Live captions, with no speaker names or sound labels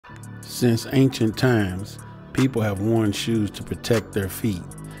Since ancient times, people have worn shoes to protect their feet,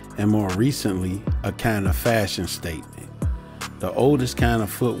 and more recently, a kind of fashion statement. The oldest kind of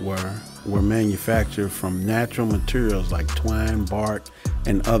footwear were manufactured from natural materials like twine, bark,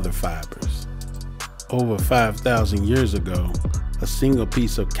 and other fibers. Over 5,000 years ago, a single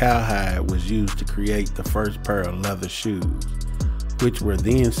piece of cowhide was used to create the first pair of leather shoes, which were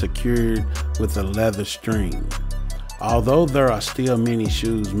then secured with a leather string. Although there are still many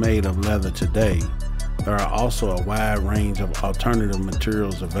shoes made of leather today, there are also a wide range of alternative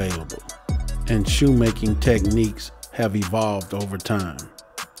materials available, and shoemaking techniques have evolved over time.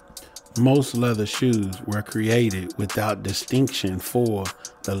 Most leather shoes were created without distinction for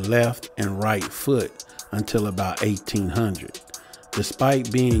the left and right foot until about 1800.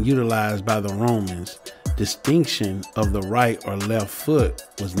 Despite being utilized by the Romans, distinction of the right or left foot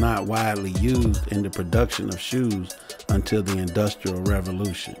was not widely used in the production of shoes until the Industrial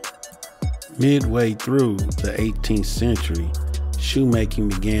Revolution. Midway through the 18th century, shoemaking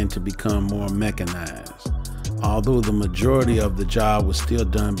began to become more mechanized. Although the majority of the job was still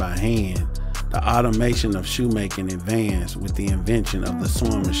done by hand, the automation of shoemaking advanced with the invention of the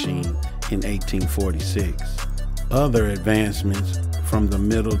sewing machine in 1846. Other advancements from the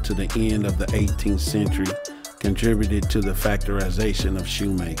middle to the end of the 18th century contributed to the factorization of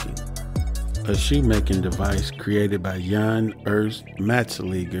shoemaking. A shoemaking device created by Jan Ernst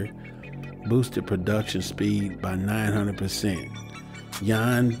Matzeliger boosted production speed by 900%.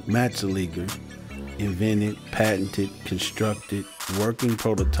 Jan Matzeliger invented, patented, constructed working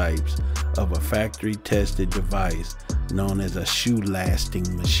prototypes of a factory-tested device known as a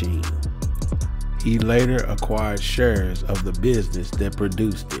shoe-lasting machine. He later acquired shares of the business that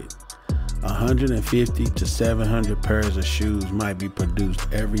produced it. 150 to 700 pairs of shoes might be produced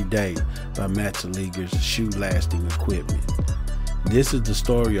every day by Matzeliger's shoe-lasting equipment. This is the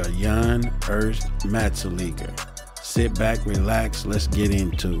story of Jan Ernst Matzeliger. Sit back, relax, let's get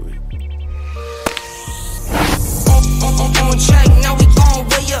into it.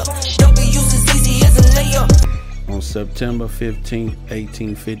 On September 15,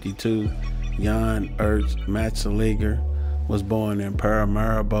 1852, Jan Ernst Matzeliger was born in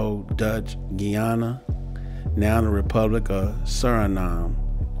Paramaribo, Dutch Guiana, now the Republic of Suriname,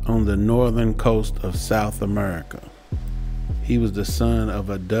 on the northern coast of South America. He was the son of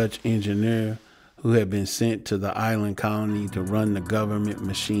a Dutch engineer who had been sent to the island colony to run the government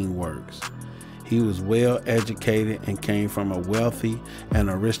machine works. He was well educated and came from a wealthy and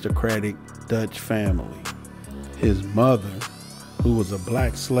aristocratic Dutch family. His mother, who was a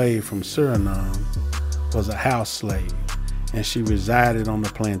black slave from Suriname, was a house slave, and she resided on the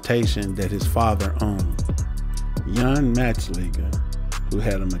plantation that his father owned. Jan Matzeliger, who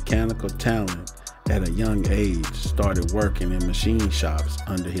had a mechanical talent at a young age, started working in machine shops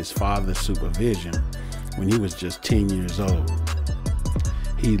under his father's supervision when he was just 10 years old.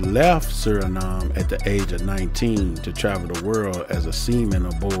 He left Suriname at the age of 19 to travel the world as a seaman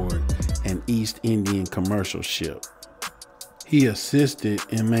aboard an East Indian commercial ship. He assisted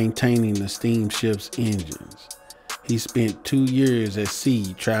in maintaining the steamship's engines. He spent 2 years at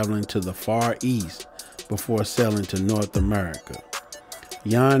sea traveling to the Far East before sailing to North America.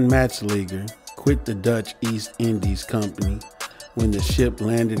 Jan Matzeliger quit the Dutch East Indies Company when the ship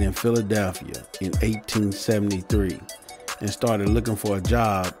landed in Philadelphia in 1873 and started looking for a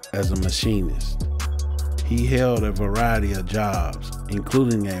job as a machinist. He held a variety of jobs,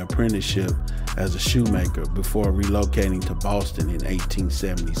 including an apprenticeship as a shoemaker before relocating to Boston in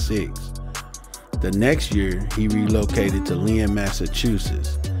 1876. The next year, he relocated to Lynn,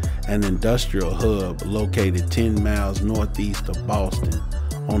 Massachusetts, an industrial hub located 10 miles northeast of Boston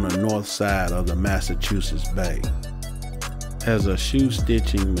on the north side of the Massachusetts Bay. As a shoe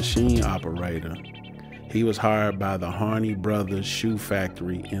stitching machine operator, he was hired by the Harney Brothers Shoe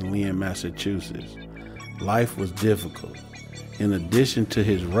Factory in Lynn, Massachusetts. Life was difficult. In addition to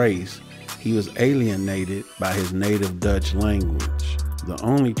his race, he was alienated by his native Dutch language. The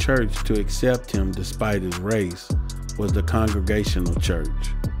only church to accept him despite his race was the Congregational Church,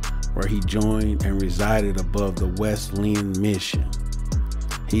 where he joined and resided above the West Lynn Mission.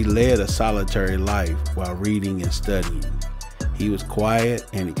 He led a solitary life while reading and studying. He was quiet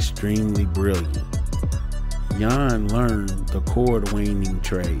and extremely brilliant. Jan learned the cord winding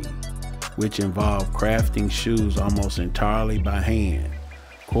trade, which involved crafting shoes almost entirely by hand.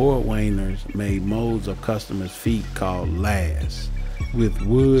 Cord winders made molds of customers' feet called lasts, with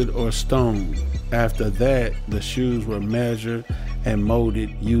wood or stone. After that, the shoes were measured and molded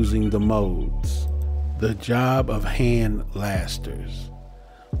using the molds. The job of hand lasters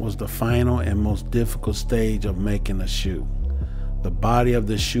was the final and most difficult stage of making a shoe. The body of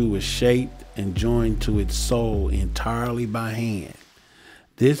the shoe was shaped and joined to its sole entirely by hand.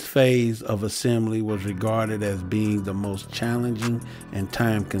 This phase of assembly was regarded as being the most challenging and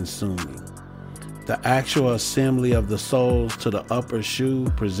time-consuming. The actual assembly of the soles to the upper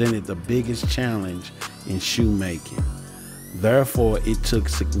shoe presented the biggest challenge in shoemaking. Therefore, it took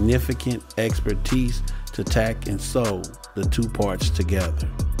significant expertise to tack and sew the two parts together.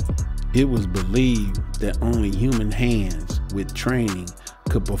 It was believed that only human hands with training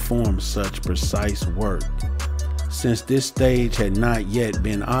could perform such precise work. Since this stage had not yet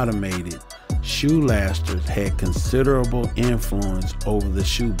been automated, shoe lasters had considerable influence over the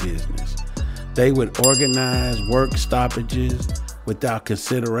shoe business. They would organize work stoppages without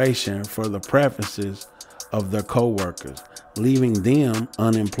consideration for the preferences of their co-workers, leaving them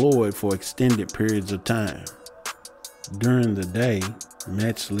unemployed for extended periods of time. During the day,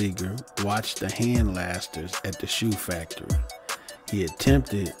 Matzeliger watched the hand lasters at the shoe factory. He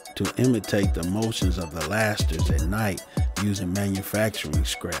attempted to imitate the motions of the lasters at night using manufacturing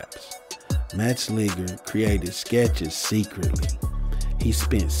scraps. Matzeliger created sketches secretly. He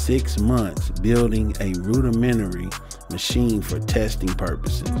spent 6 months building a rudimentary machine for testing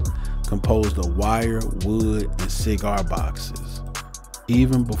purposes, composed of wire, wood, and cigar boxes.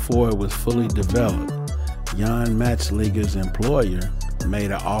 Even before it was fully developed, Jan Matzeliger's employer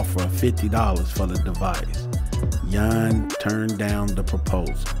made an offer of $50 for the device. Jan turned down the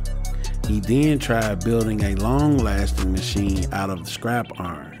proposal. He then tried building a long-lasting machine out of scrap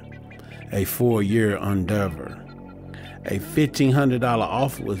iron, a 4-year endeavor. A $1,500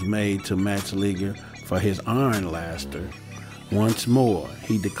 offer was made to Matzeliger for his iron laster. Once more,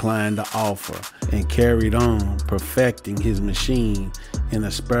 he declined the offer and carried on perfecting his machine in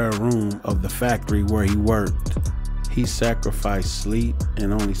a spare room of the factory where he worked. He sacrificed sleep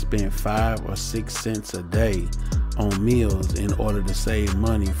and only spent 5 or 6 cents a day on meals in order to save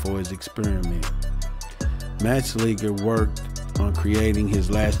money for his experiment. Matzeliger worked on creating his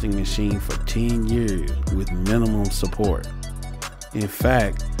lasting machine for 10 years with minimum support. In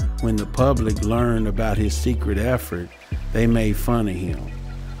fact, when the public learned about his secret effort, they made fun of him,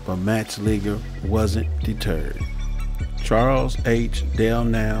 but Matzeliger wasn't deterred. Charles H.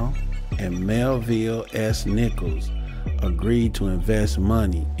 Delnow and Melville S. Nichols agreed to invest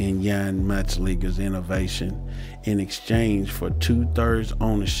money in Jan Matzeliger's innovation in exchange for 2/3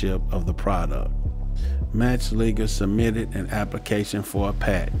 ownership of the product. Matzeliger submitted an application for a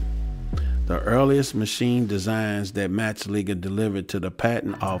patent. The earliest machine designs that Matzeliger delivered to the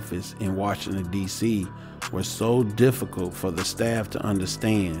patent office in Washington, D.C. were so difficult for the staff to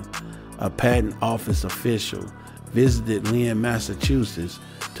understand, a patent office official visited Lynn, Massachusetts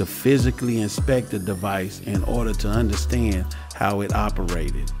to physically inspect the device in order to understand how it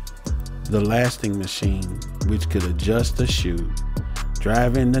operated. The lasting machine, which could adjust the shoe,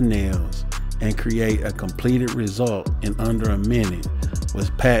 drive in the nails, and create a completed result in under a minute, was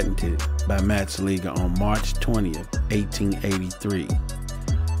patented by Matzeliger on March 20th, 1883.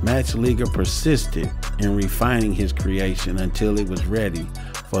 Matzeliger persisted in refining his creation until it was ready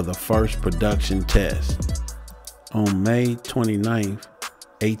for the first production test. On May 29th,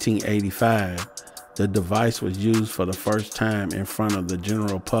 1885, the device was used for the first time in front of the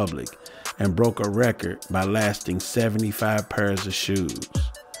general public and broke a record by lasting 75 pairs of shoes.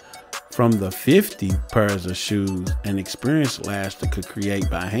 From the 50 pairs of shoes an experienced laster could create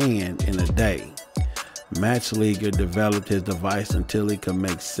by hand in a day, Matzeliger developed his device until he could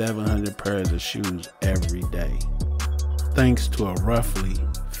make 700 pairs of shoes every day. Thanks to a roughly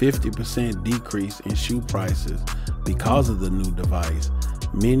 50% decrease in shoe prices because of the new device,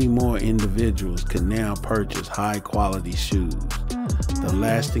 many more individuals could now purchase high-quality shoes. The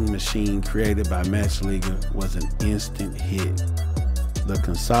lasting machine created by Matzeliger was an instant hit. The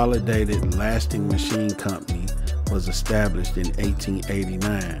Consolidated Lasting Machine Company was established in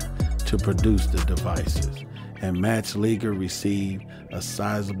 1889 to produce the devices, and Matzeliger received a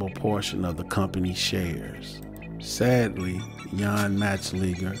sizable portion of the company's shares. Sadly, Jan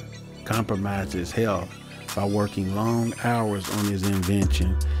Matzeliger compromised his health by working long hours on his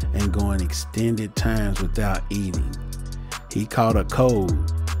invention and going extended times without eating. He caught a cold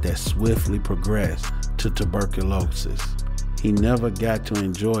that swiftly progressed to tuberculosis. He never got to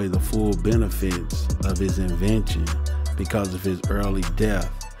enjoy the full benefits of his invention because of his early death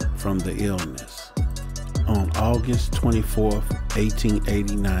from the illness. On August 24th,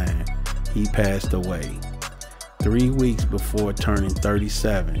 1889, he passed away, 3 weeks before turning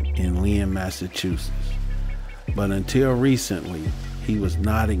 37 in Lynn, Massachusetts. But until recently, he was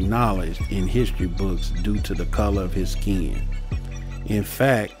not acknowledged in history books due to the color of his skin. In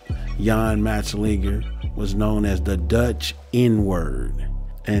fact, Jan Matzeliger was known as the Dutch N-word,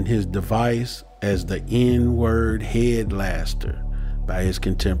 and his device as the N-word head laster by his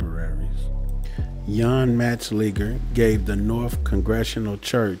contemporaries. Jan Matzeliger gave the North Congregational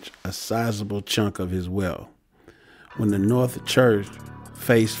Church a sizable chunk of his wealth. When the North Church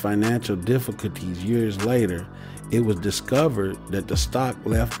faced financial difficulties years later, it was discovered that the stock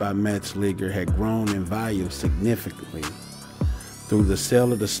left by Matzeliger had grown in value significantly. Through the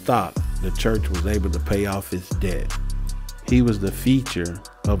sale of the stock, the church was able to pay off its debt. He was the feature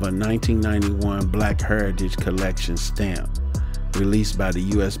of a 1991 Black Heritage Collection stamp released by the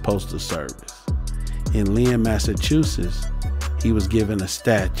U.S. Postal Service. In Lynn, Massachusetts, he was given a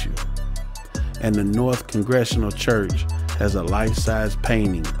statue, and the North Congregational Church has a life-size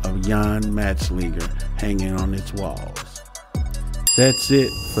painting of Jan Matzeliger hanging on its walls. That's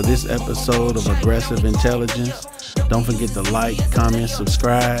it for this episode of Aggressive Intelligence. Don't forget to like, comment,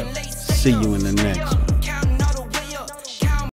 subscribe. See you in the next one.